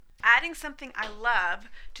Adding something I love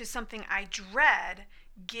to something I dread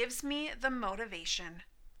gives me the motivation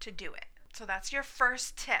to do it. So that's your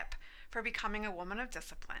first tip for becoming a woman of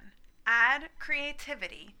discipline. Add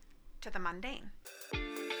creativity to the mundane.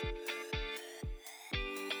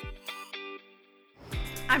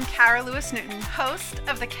 I'm Kara Lewis Newton, host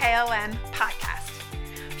of the KLN podcast.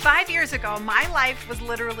 5 years ago, my life was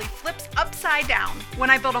literally flipped upside down when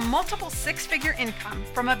I built a multiple six-figure income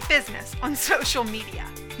from a business on social media.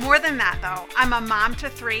 More than that, though, I'm a mom to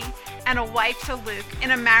 3 and a wife to Luke in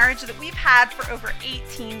a marriage that we've had for over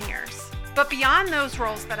 18 years. But beyond those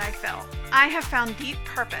roles that I fill, I have found deep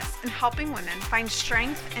purpose in helping women find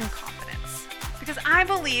strength and confidence. Because I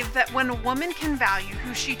believe that when a woman can value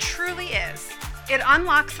who she truly is, it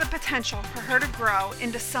unlocks the potential for her to grow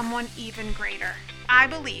into someone even greater. I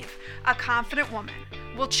believe a confident woman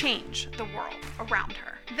will change the world around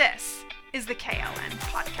her. This is the KLN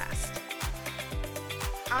podcast.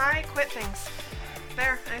 I quit things.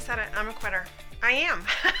 There, I said it. I'm a quitter. I am.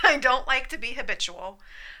 I don't like to be habitual.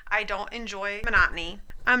 I don't enjoy monotony.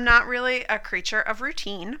 I'm not really a creature of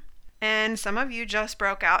routine. And some of you just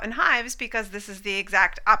broke out in hives because this is the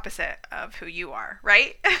exact opposite of who you are,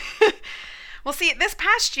 right? Well, see, this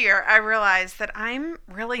past year, I realized that I'm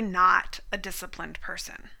really not a disciplined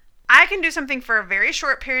person. I can do something for a very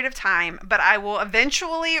short period of time, but I will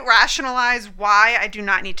eventually rationalize why I do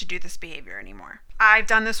not need to do this behavior anymore. I've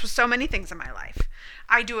done this with so many things in my life.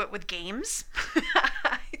 I do it with games.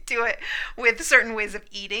 I do it with certain ways of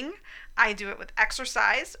eating. I do it with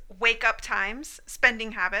exercise, wake up times,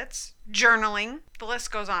 spending habits, journaling. The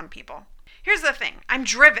list goes on, people. Here's the thing. I'm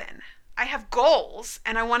driven. I have goals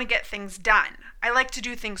and I want to get things done. I like to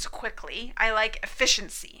do things quickly. I like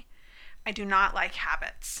efficiency. I do not like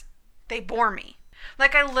habits. They bore me.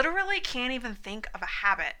 Like I literally can't even think of a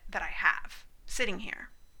habit that I have sitting here.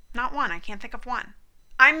 Not one. I can't think of one.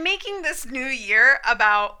 I'm making this new year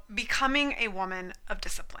about becoming a woman of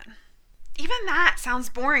discipline. Even that sounds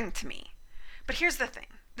boring to me. But here's the thing.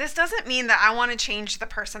 This doesn't mean that I want to change the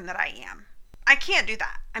person that I am. I can't do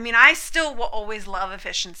that. I mean, I still will always love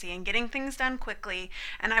efficiency and getting things done quickly,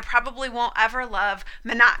 and I probably won't ever love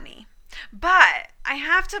monotony. But I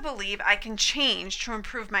have to believe I can change to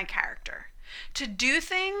improve my character, to do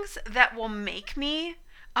things that will make me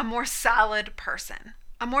a more solid person,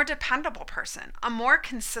 a more dependable person, a more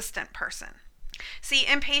consistent person. See,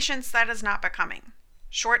 impatience, that is not becoming.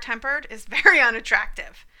 Short-tempered is very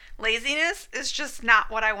unattractive. Laziness is just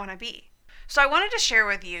not what I want to be. So I wanted to share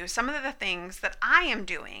with you some of the things that I am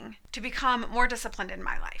doing to become more disciplined in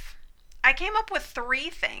my life. I came up with 3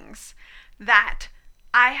 things that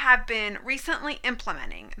I have been recently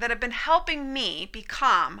implementing that have been helping me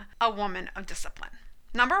become a woman of discipline.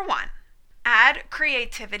 Number 1, add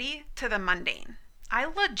creativity to the mundane. I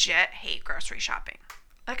legit hate grocery shopping.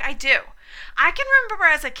 Like I do. I can remember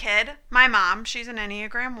as a kid, my mom, she's an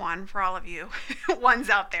Enneagram 1 for all of you ones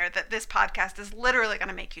out there that this podcast is literally going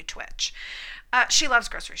to make you twitch. She loves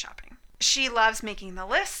grocery shopping. She loves making the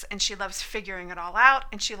lists and she loves figuring it all out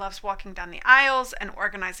and she loves walking down the aisles and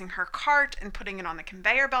organizing her cart and putting it on the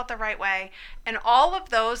conveyor belt the right way. And all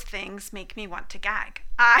of those things make me want to gag.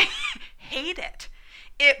 I hate it.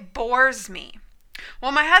 It bores me.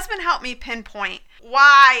 Well, my husband helped me pinpoint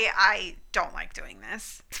why I don't like doing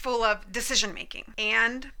this. It's full of decision making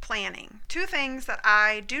and planning. 2 things that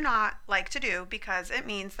I do not like to do because it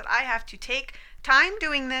means that I have to take time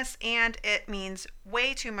doing this and it means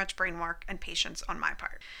way too much brain work and patience on my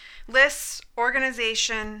part. Lists,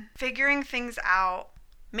 organization, figuring things out,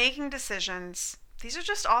 making decisions. These are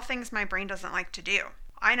just all things my brain doesn't like to do.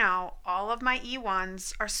 I know all of my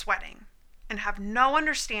E1s are sweating and have no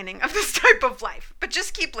understanding of this type of life. But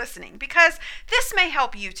just keep listening because this may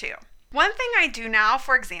help you too. One thing I do now,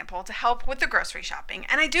 for example, to help with the grocery shopping,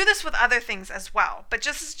 and I do this with other things as well, but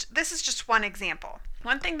this is just one example.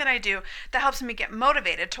 One thing that I do that helps me get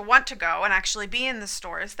motivated to want to go and actually be in the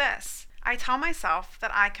store is this. I tell myself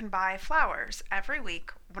that I can buy flowers every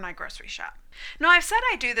week when I grocery shop. Now, I've said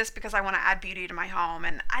I do this because I want to add beauty to my home,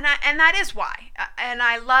 and that is why. And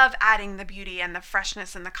I love adding the beauty and the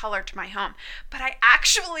freshness and the color to my home. But I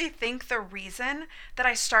actually think the reason that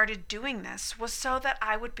I started doing this was so that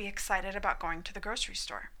I would be excited about going to the grocery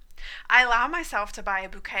store. I allow myself to buy a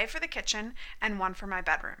bouquet for the kitchen and one for my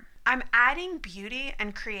bedroom. I'm adding beauty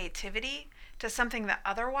and creativity to something that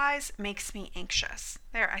otherwise makes me anxious.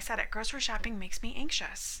 There, I said it. Grocery shopping makes me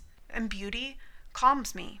anxious. And beauty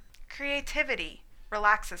calms me. Creativity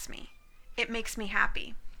relaxes me. It makes me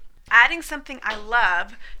happy. Adding something I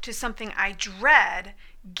love to something I dread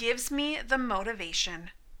gives me the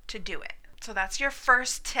motivation to do it. So that's your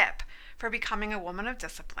first tip for becoming a woman of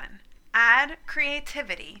discipline. Add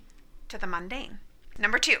creativity to the mundane.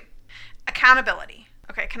 Number 2, accountability.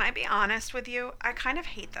 Okay, can I be honest with you? I kind of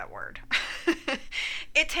hate that word.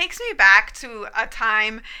 It takes me back to a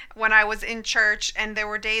time when I was in church and there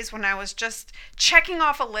were days when I was just checking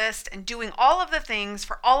off a list and doing all of the things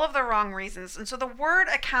for all of the wrong reasons. And so the word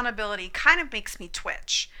accountability kind of makes me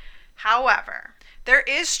twitch. However, there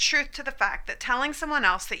is truth to the fact that telling someone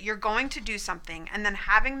else that you're going to do something and then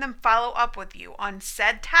having them follow up with you on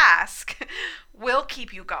said task will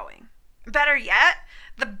keep you going. Better yet,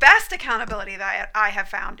 the best accountability that I have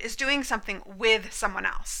found is doing something with someone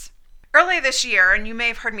else. Earlier this year, and you may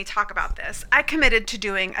have heard me talk about this, I committed to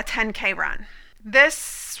doing a 10K run.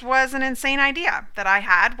 This was an insane idea that I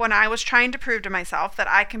had when I was trying to prove to myself that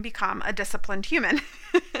I can become a disciplined human.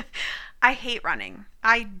 I hate running.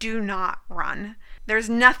 I do not run. There's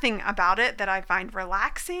nothing about it that I find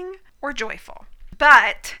relaxing or joyful.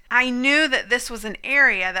 But I knew that this was an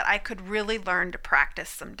area that I could really learn to practice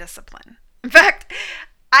some discipline. In fact,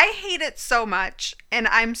 I hate it so much, and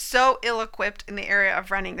I'm so ill-equipped in the area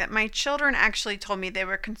of running that my children actually told me they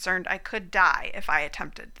were concerned I could die if I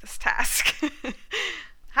attempted this task.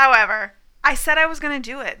 However, I said I was going to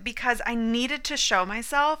do it because I needed to show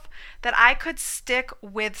myself that I could stick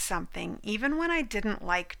with something even when I didn't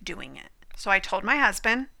like doing it. So I told my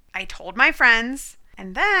husband, I told my friends,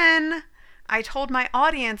 and then I told my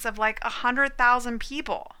audience of like 100,000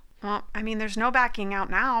 people. Well, I mean, there's no backing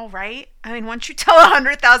out now, right? I mean, once you tell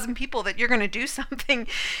 100,000 people that you're going to do something,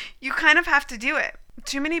 you kind of have to do it.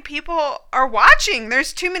 Too many people are watching.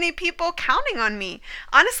 There's too many people counting on me.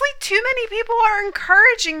 Honestly, too many people are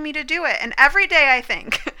encouraging me to do it. And every day I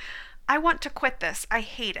think, I want to quit this. I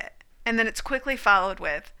hate it. And then it's quickly followed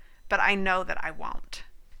with, but I know that I won't.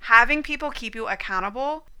 Having people keep you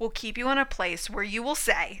accountable will keep you in a place where you will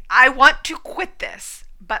say, I want to quit this,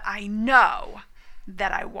 but I know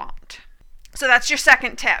that I won't. So that's your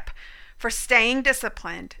second tip for staying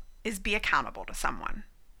disciplined, is be accountable to someone.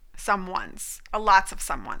 Lots of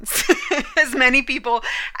someones. As many people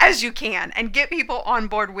as you can, and get people on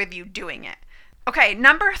board with you doing it. Okay,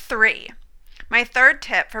 number 3, my third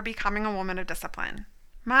tip for becoming a woman of discipline,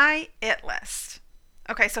 my IT list.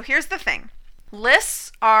 Okay, so here's the thing.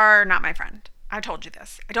 Lists are not my friend. I told you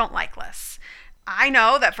this. I don't like lists. I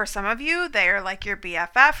know that for some of you, they are like your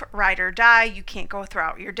BFF, ride or die. You can't go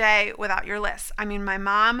throughout your day without your list. I mean, my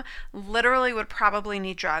mom literally would probably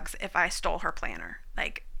need drugs if I stole her planner.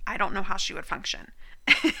 Like, I don't know how she would function.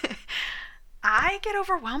 I get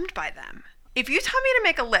overwhelmed by them. If you tell me to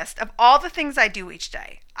make a list of all the things I do each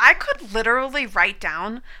day, I could literally write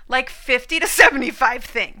down like 50 to 75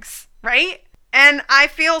 things, right? And I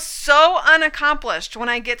feel so unaccomplished when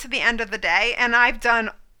I get to the end of the day and I've done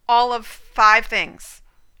all of 5 things,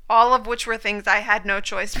 all of which were things I had no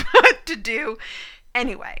choice but to do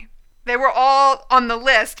anyway. They were all on the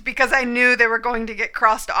list because I knew they were going to get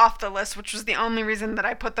crossed off the list, which was the only reason that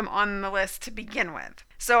I put them on the list to begin with.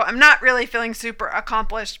 So I'm not really feeling super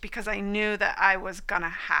accomplished because I knew that I was going to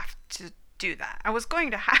have to do that. I was going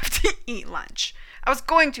to have to eat lunch. I was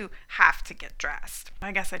going to have to get dressed.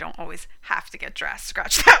 I guess I don't always have to get dressed.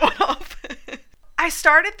 Scratch that one off. I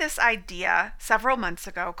started this idea several months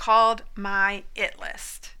ago called my IT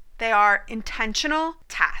list. They are intentional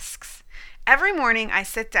tasks. Every morning I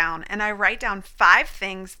sit down and I write down 5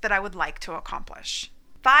 things that I would like to accomplish.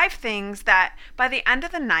 5 things that by the end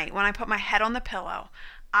of the night, when I put my head on the pillow,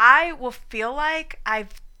 I will feel like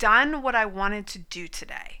I've done what I wanted to do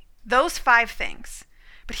today. Those 5 things.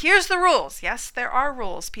 But here's the rules. Yes, there are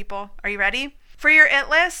rules, people. Are you ready? For your IT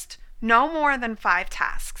list, no more than 5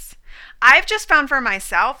 tasks. I've just found for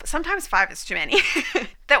myself, sometimes 5 is too many,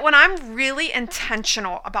 that when I'm really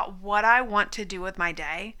intentional about what I want to do with my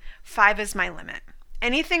day, 5 is my limit.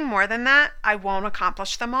 Anything more than that, I won't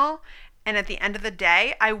accomplish them all. And at the end of the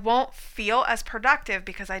day, I won't feel as productive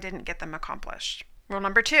because I didn't get them accomplished. Rule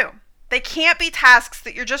number 2, they can't be tasks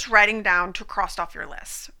that you're just writing down to cross off your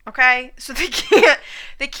list, okay? So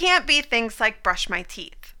they can't be things like brush my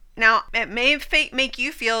teeth. Now, it may make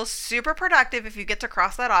you feel super productive if you get to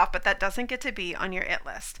cross that off, but that doesn't get to be on your IT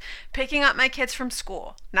list. Picking up my kids from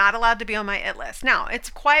school, not allowed to be on my IT list. Now, it's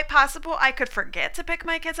quite possible I could forget to pick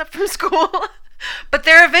my kids up from school, but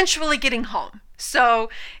they're eventually getting home. So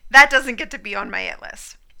that doesn't get to be on my IT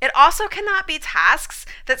list. It also cannot be tasks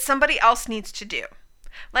that somebody else needs to do.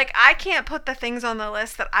 Like, I can't put the things on the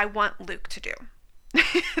list that I want Luke to do.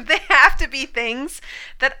 They have to be things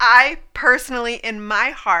that I personally, in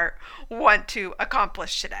my heart, want to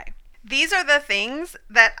accomplish today. These are the things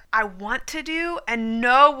that I want to do and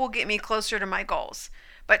know will get me closer to my goals.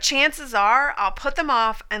 But chances are I'll put them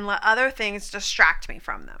off and let other things distract me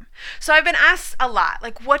from them. So I've been asked a lot,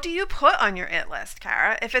 like, what do you put on your it list,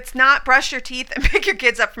 Kara? If it's not brush your teeth and pick your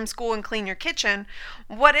kids up from school and clean your kitchen,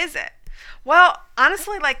 what is it? Well,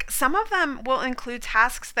 honestly, like, some of them will include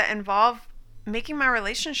tasks that involve making my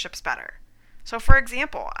relationships better. So for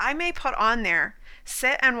example, I may put on there,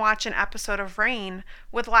 sit and watch an episode of Reign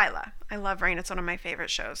with Lila. I love Reign. It's one of my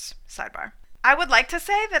favorite shows. Sidebar. I would like to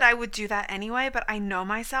say that I would do that anyway, but I know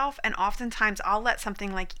myself, and oftentimes I'll let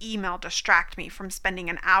something like email distract me from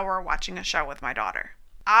spending an hour watching a show with my daughter.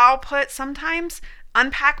 I'll put sometimes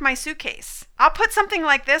unpack my suitcase. I'll put something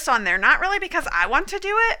like this on there, not really because I want to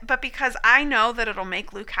do it, but because I know that it'll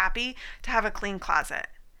make Luke happy to have a clean closet.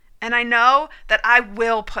 And I know that I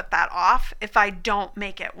will put that off if I don't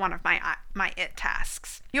make it one of my it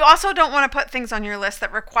tasks. You also don't want to put things on your list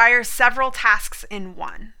that require several tasks in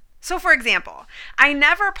one. So for example, I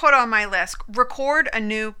never put on my list, record a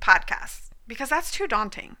new podcast, because that's too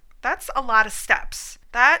daunting. That's a lot of steps.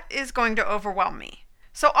 That is going to overwhelm me.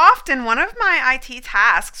 So often one of my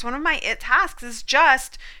it tasks is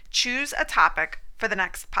just choose a topic for the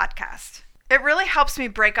next podcast. It really helps me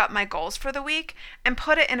break up my goals for the week and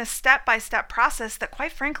put it in a step-by-step process that,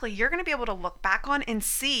 quite frankly, you're going to be able to look back on and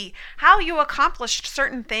see how you accomplished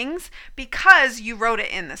certain things because you wrote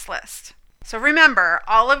it in this list. So remember,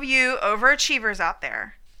 all of you overachievers out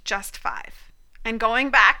there, just 5. And going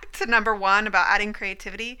back to number 1 about adding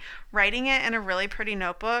creativity, writing it in a really pretty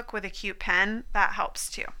notebook with a cute pen, that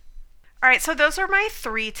helps too. All right, so those are my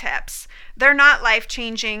 3 tips. They're not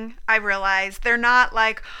life-changing, I realize. They're not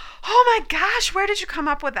like, oh my gosh, where did you come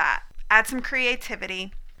up with that? Add some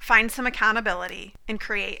creativity, find some accountability, and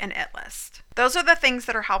create an it list. Those are the things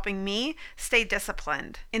that are helping me stay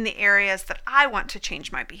disciplined in the areas that I want to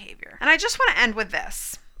change my behavior. And I just want to end with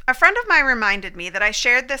this. A friend of mine reminded me that I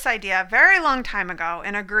shared this idea a very long time ago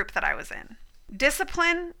in a group that I was in.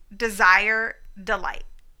 Discipline, desire, delight.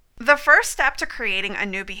 The first step to creating a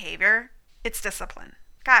new behavior, it's discipline.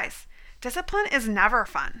 Guys, discipline is never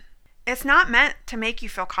fun. It's not meant to make you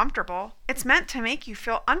feel comfortable. It's meant to make you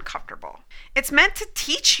feel uncomfortable. It's meant to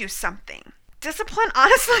teach you something. Discipline,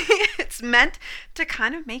 honestly, it's meant to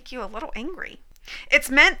kind of make you a little angry.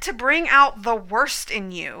 It's meant to bring out the worst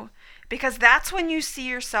in you, because that's when you see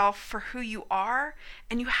yourself for who you are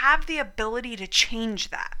and you have the ability to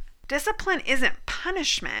change that. Discipline isn't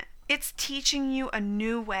punishment. It's teaching you a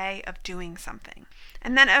new way of doing something.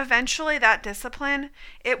 And then eventually that discipline,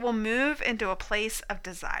 it will move into a place of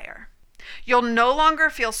desire. You'll no longer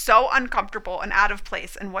feel so uncomfortable and out of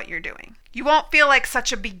place in what you're doing. You won't feel like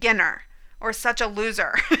such a beginner or such a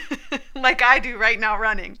loser like I do right now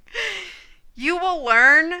running. You will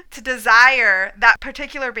learn to desire that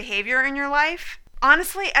particular behavior in your life.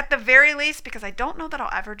 Honestly, at the very least, because I don't know that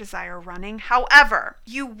I'll ever desire running. However,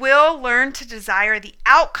 you will learn to desire the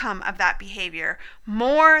outcome of that behavior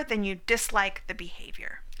more than you dislike the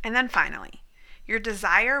behavior. And then finally, your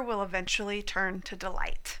desire will eventually turn to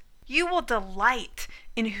delight. You will delight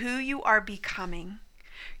in who you are becoming.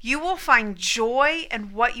 You will find joy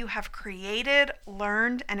in what you have created,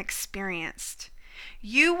 learned, and experienced.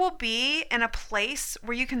 You will be in a place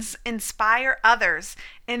where you can inspire others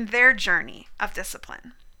in their journey of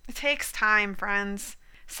discipline. It takes time, friends.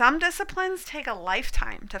 Some disciplines take a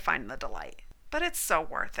lifetime to find the delight, but it's so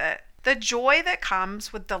worth it. The joy that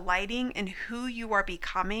comes with delighting in who you are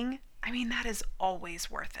becoming, that is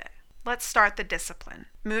always worth it. Let's start the discipline,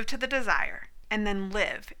 move to the desire, and then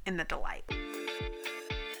live in the delight.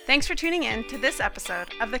 Thanks for tuning in to this episode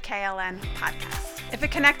of the KLN Podcast. If it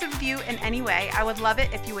connected with you in any way, I would love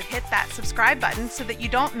it if you would hit that subscribe button so that you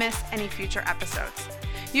don't miss any future episodes.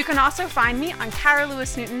 You can also find me on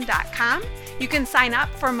KaraLewisNewton.com. You can sign up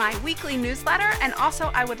for my weekly newsletter, and also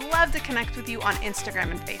I would love to connect with you on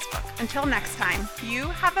Instagram and Facebook. Until next time, you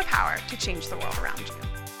have the power to change the world around you.